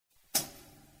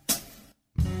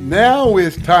Now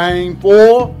it's time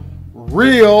for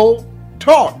Real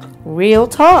Talk. Real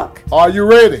talk. Are you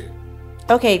ready?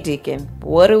 Okay, Deacon,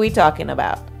 what are we talking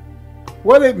about?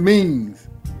 What it means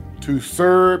to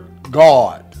serve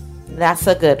God. That's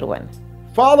a good one.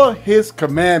 Follow His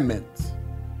commandments.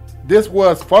 This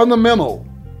was fundamental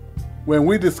when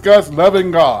we discussed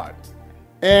loving God.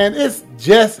 And it's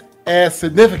just as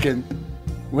significant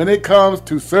when it comes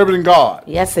to serving God.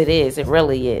 Yes, it is. It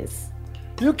really is.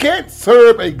 You can't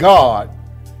serve a God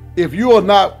if you are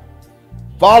not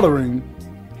following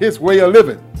His way of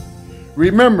living.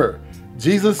 Remember,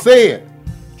 Jesus said,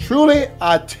 "Truly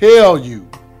I tell you,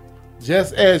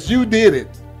 just as you did it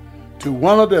to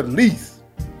one of the least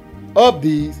of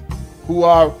these who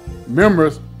are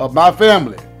members of my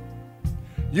family,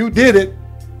 you did it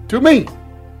to me."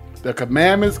 The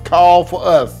commandments call for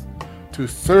us to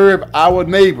serve our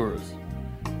neighbors,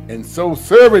 and so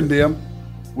serving them,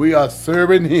 we are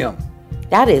serving Him.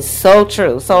 That is so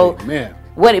true. So, Amen.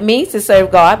 What it means to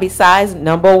serve God, besides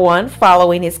number one,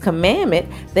 following His commandment,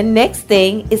 the next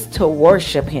thing is to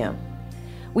worship Him.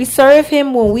 We serve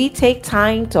Him when we take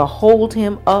time to hold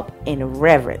Him up in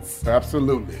reverence.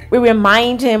 Absolutely. We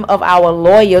remind Him of our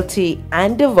loyalty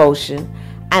and devotion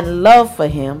and love for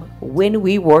Him when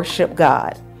we worship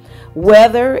God,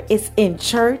 whether it's in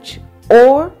church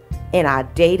or in our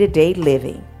day-to-day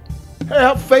living.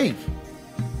 Have faith.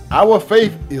 Our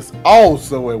faith is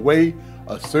also a way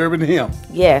of serving Him.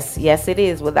 Yes, it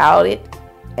is. Without it,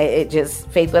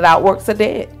 faith without works are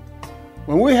dead.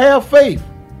 When we have faith,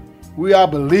 we are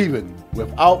believing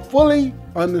without fully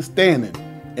understanding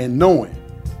and knowing.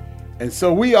 And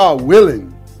so we are willingly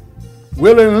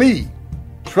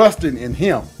trusting in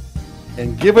Him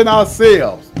and giving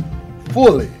ourselves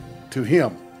fully to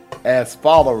Him as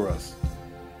followers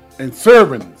and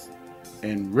servants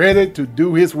and ready to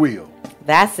do His will.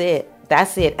 That's it.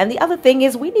 And the other thing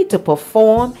is we need to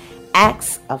perform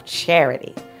acts of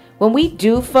charity. When we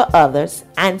do for others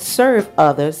and serve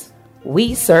others,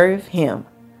 we serve Him.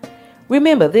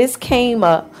 Remember, this came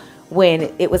up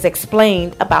when it was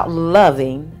explained about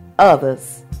loving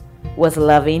others was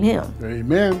loving Him.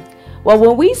 Amen. Well,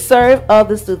 when we serve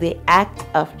others through the act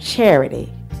of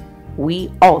charity, we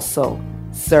also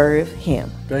serve Him.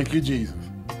 Thank you, Jesus.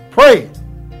 Pray.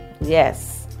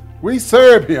 Yes. We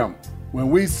serve Him when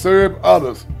we serve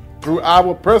others through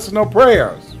our personal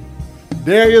prayers.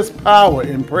 There is power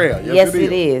in prayer. Yes,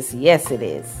 it is. Yes, it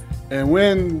is. And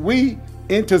when we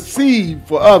intercede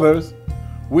for others,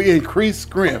 we increase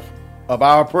strength of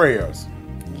our prayers.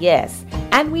 Yes,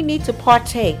 and we need to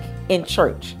partake in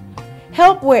church.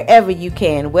 Help wherever you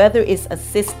can, whether it's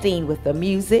assisting with the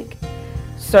music,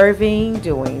 serving,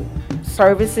 doing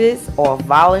services, or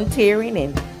volunteering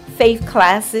in faith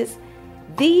classes.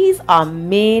 These are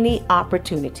many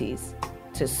opportunities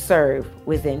to serve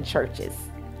within churches.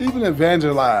 Even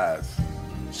evangelize,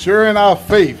 sharing our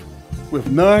faith with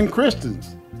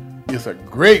non-Christians is a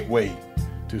great way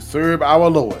to serve our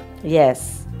Lord.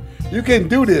 Yes. You can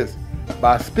do this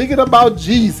by speaking about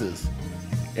Jesus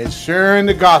and sharing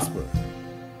the gospel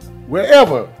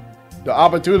wherever the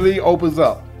opportunity opens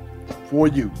up for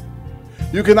you.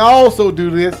 You can also do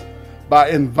this by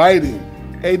inviting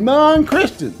a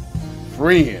non-Christian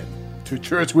friend to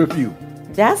church with you.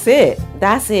 That's it.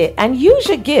 And use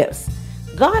your gifts.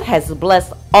 God has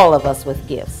blessed all of us with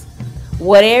gifts.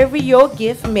 Whatever your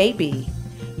gift may be,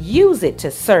 use it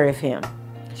to serve Him.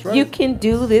 That's right. You can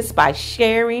do this by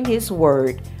sharing His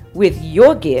word with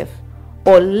your gift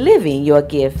or living your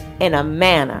gift in a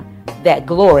manner that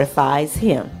glorifies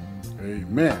Him.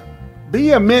 Amen.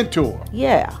 Be a mentor.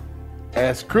 Yeah.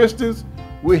 As Christians,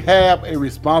 we have a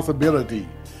responsibility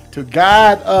to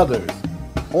guide others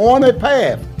on a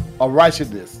path of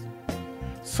righteousness.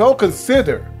 So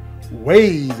consider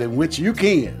ways in which you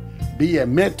can be a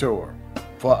mentor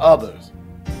for others,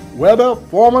 whether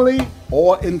formally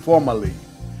or informally.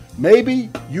 Maybe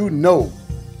you know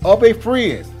of a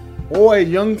friend or a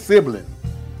young sibling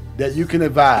that you can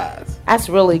advise. That's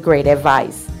really great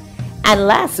advice. And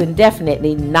last and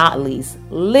definitely not least,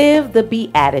 live the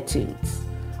Beatitudes.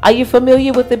 Are you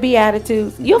familiar with the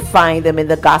Beatitudes? You'll find them in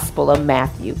the Gospel of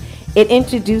Matthew. It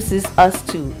introduces us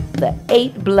to the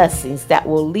 8 blessings that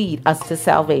will lead us to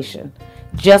salvation.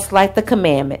 Just like the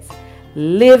commandments,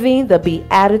 living the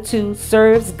Beatitudes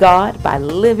serves God by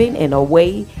living in a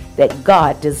way that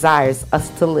God desires us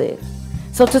to live.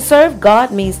 So to serve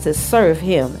God means to serve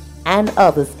Him and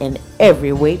others in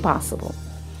every way possible.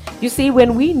 You see,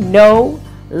 when we know,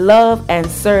 love, and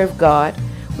serve God,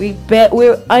 we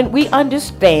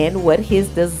understand what His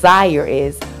desire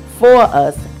is for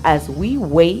us as we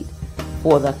wait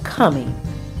for the coming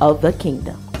of the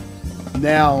kingdom.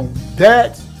 Now,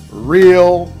 that's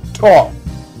Real talk.